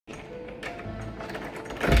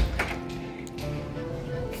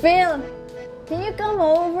Phil, can you come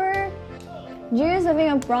over? Gio's having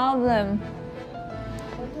a problem.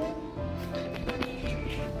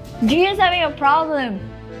 Gio's having a problem.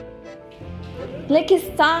 Like his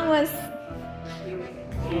tongue was...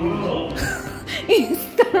 his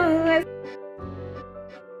tongue was...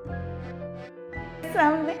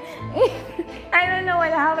 something. I don't know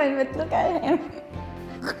what happened, but look at him.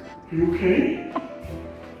 You okay?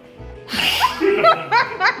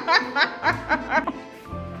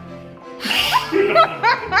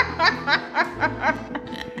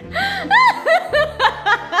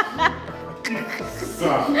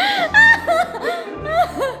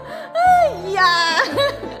 Yeah.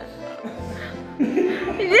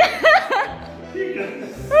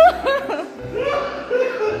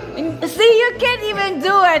 See, you can't even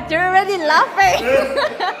do it. You're already laughing.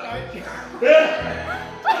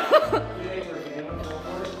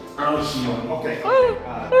 Okay.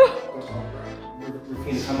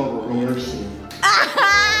 Rufina, come over. We're nursing.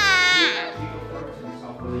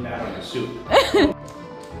 Really bad on the soup.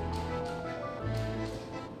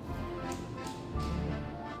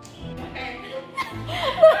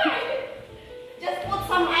 Just put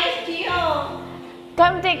some ice, Gio.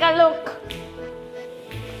 Come take a look.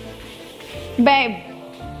 Babe,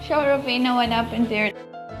 show Rufina what happened to your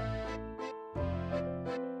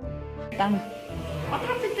tongue. What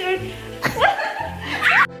happened to it?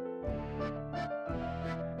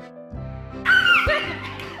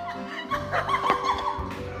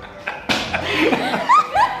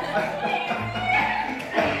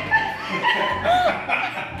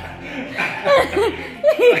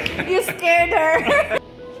 You scared her.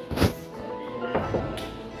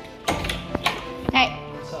 Hey,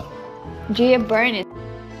 What's up? Gia burned it.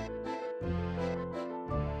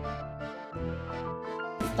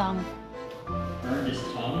 His tongue. Burned his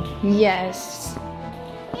tongue? Yes.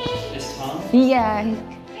 His tongue? Yeah.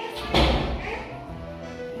 Hey,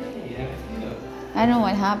 I don't know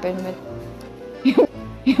what happened, but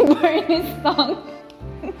you burned his tongue.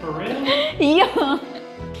 for real? Yeah.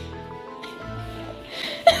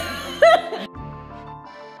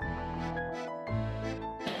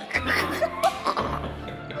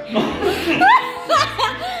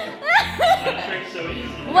 That trick's so easy.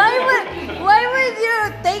 Why would you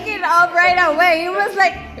take it off right away? He was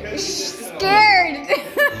like scared.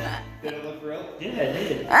 Did it look real? Yeah, it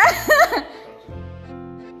did.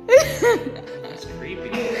 That's creepy.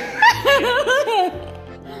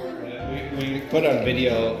 We put on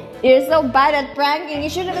video. You're so bad at pranking. You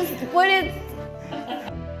should have put it